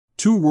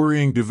Two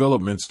worrying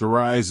developments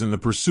arise in the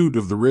pursuit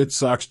of the Red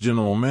Sox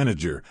general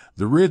manager.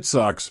 The Red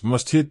Sox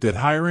must hit that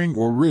hiring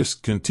or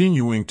risk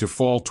continuing to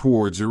fall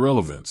towards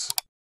irrelevance.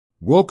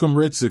 Welcome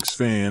Red Sox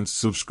fans,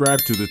 subscribe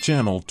to the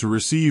channel to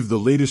receive the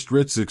latest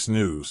Red Sox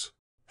news.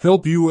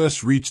 Help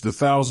us reach the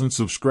 1,000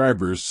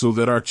 subscribers so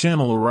that our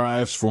channel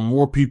arrives for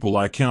more people.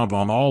 I count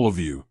on all of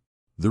you.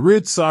 The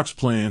Red Sox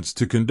plans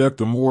to conduct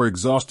a more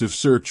exhaustive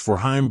search for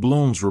Chaim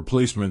Bloom's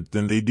replacement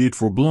than they did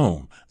for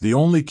Bloom, the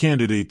only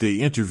candidate they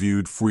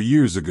interviewed 4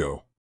 years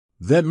ago.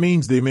 That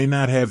means they may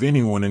not have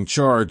anyone in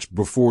charge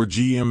before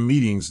GM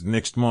meetings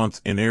next month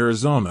in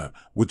Arizona,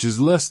 which is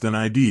less than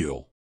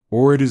ideal.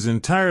 Or it is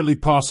entirely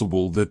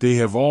possible that they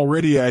have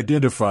already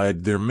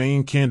identified their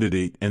main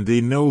candidate and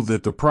they know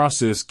that the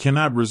process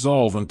cannot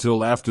resolve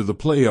until after the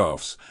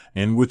playoffs,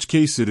 in which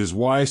case it is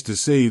wise to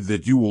say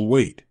that you will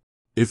wait.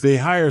 If they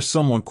hire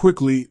someone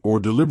quickly or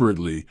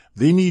deliberately,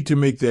 they need to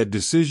make that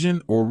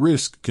decision or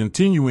risk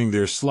continuing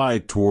their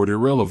slide toward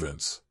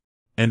irrelevance.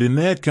 And in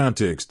that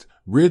context,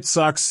 Red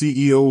Sox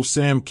CEO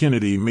Sam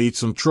Kennedy made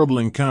some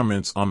troubling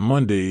comments on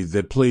Monday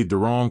that played the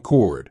wrong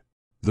chord.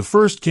 The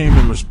first came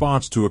in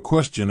response to a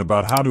question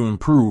about how to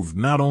improve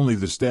not only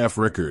the staff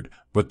record,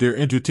 but their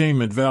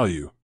entertainment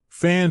value.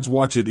 Fans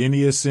watch at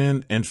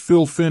NESN and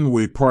fill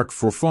Fenway Park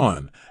for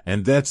fun,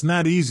 and that's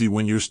not easy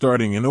when you're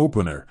starting an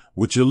opener,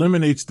 which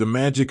eliminates the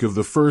magic of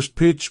the first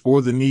pitch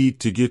or the need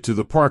to get to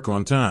the park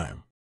on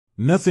time.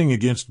 Nothing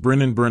against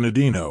Brennan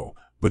Bernardino,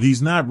 but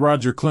he's not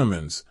Roger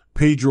Clemens,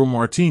 Pedro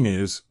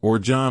Martinez, or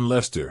John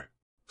Lester.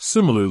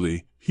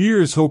 Similarly,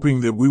 here is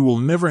hoping that we will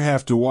never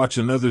have to watch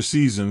another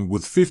season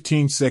with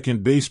 15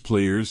 second base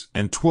players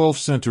and 12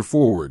 center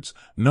forwards,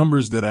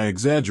 numbers that I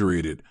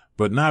exaggerated,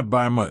 but not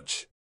by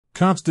much.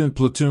 Constant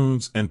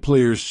platoons and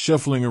players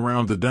shuffling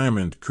around the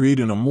diamond create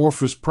an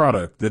amorphous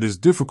product that is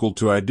difficult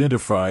to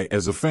identify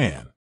as a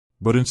fan.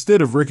 But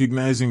instead of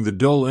recognizing the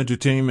dull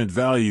entertainment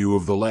value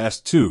of the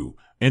last two,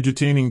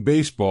 entertaining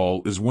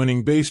baseball is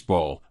winning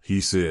baseball, he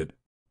said.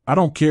 I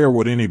don't care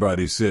what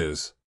anybody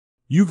says.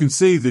 You can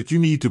say that you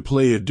need to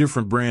play a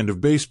different brand of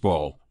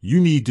baseball,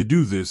 you need to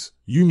do this,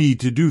 you need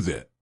to do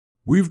that.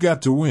 We've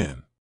got to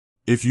win.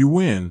 If you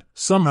win,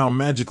 somehow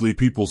magically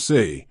people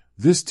say,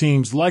 this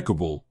team's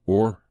likable,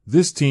 or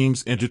this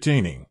team's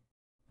entertaining.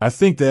 I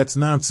think that's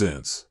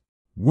nonsense.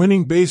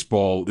 Winning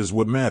baseball is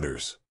what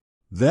matters.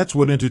 That's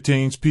what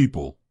entertains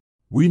people.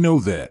 We know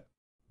that.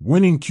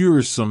 Winning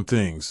cures some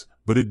things,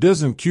 but it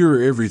doesn't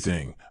cure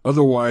everything,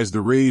 otherwise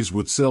the Rays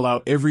would sell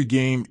out every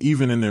game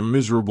even in their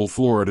miserable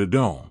Florida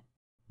dome.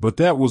 But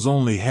that was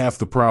only half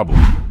the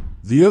problem.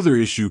 The other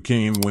issue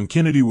came when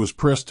Kennedy was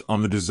pressed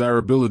on the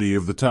desirability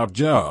of the top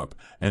job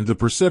and the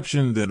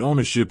perception that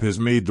ownership has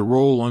made the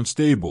role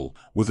unstable,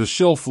 with a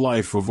shelf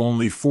life of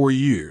only 4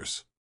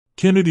 years.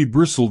 Kennedy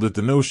bristled at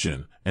the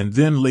notion and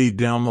then laid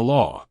down the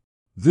law.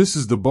 This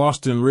is the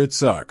Boston Red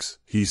Sox,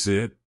 he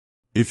said.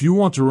 If you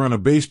want to run a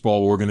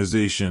baseball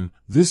organization,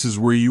 this is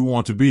where you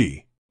want to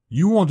be.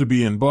 You want to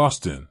be in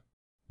Boston.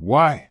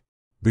 Why?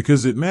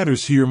 Because it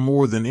matters here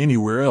more than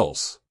anywhere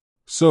else.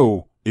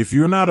 So, if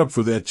you're not up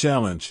for that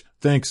challenge,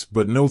 thanks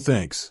but no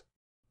thanks.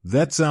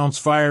 That sounds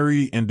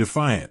fiery and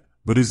defiant,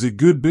 but is it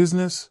good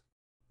business?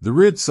 The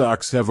Red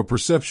Sox have a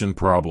perception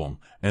problem,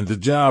 and the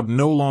job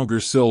no longer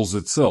sells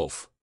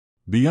itself.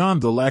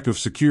 Beyond the lack of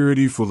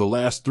security for the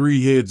last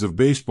 3 heads of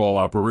baseball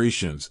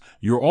operations,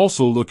 you're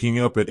also looking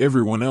up at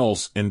everyone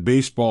else in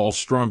baseball's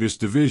strongest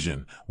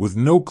division, with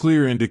no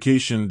clear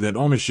indication that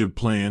ownership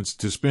plans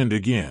to spend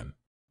again.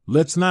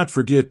 Let's not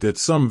forget that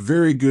some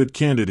very good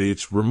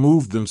candidates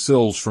removed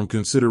themselves from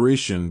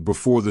consideration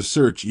before the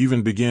search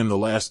even began the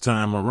last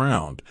time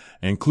around,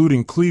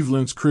 including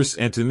Cleveland's Chris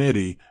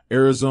Antonetti,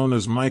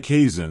 Arizona's Mike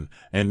Hazen,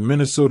 and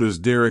Minnesota's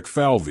Derek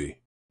Falvey.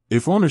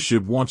 If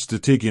ownership wants to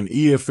take an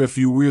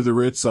EFFU the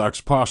Red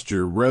Sox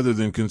posture rather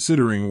than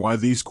considering why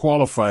these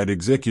qualified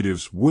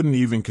executives wouldn't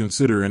even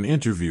consider an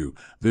interview,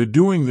 they're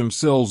doing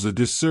themselves a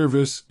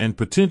disservice and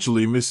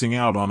potentially missing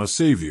out on a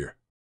savior.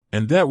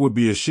 And that would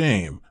be a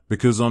shame,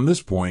 because on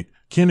this point,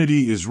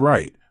 Kennedy is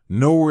right.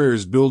 Nowhere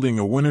is building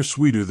a winner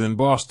sweeter than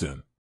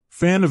Boston.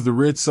 Fan of the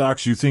Red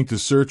Sox, you think the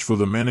search for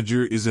the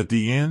manager is at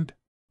the end?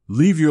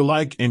 Leave your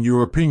like and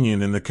your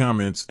opinion in the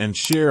comments and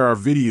share our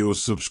videos.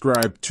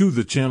 Subscribe to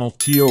the channel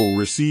to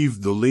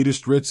receive the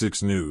latest Red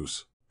Sox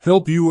news.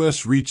 Help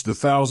us reach the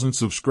 1,000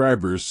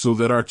 subscribers so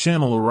that our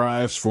channel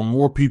arrives for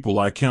more people.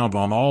 I count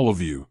on all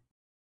of you.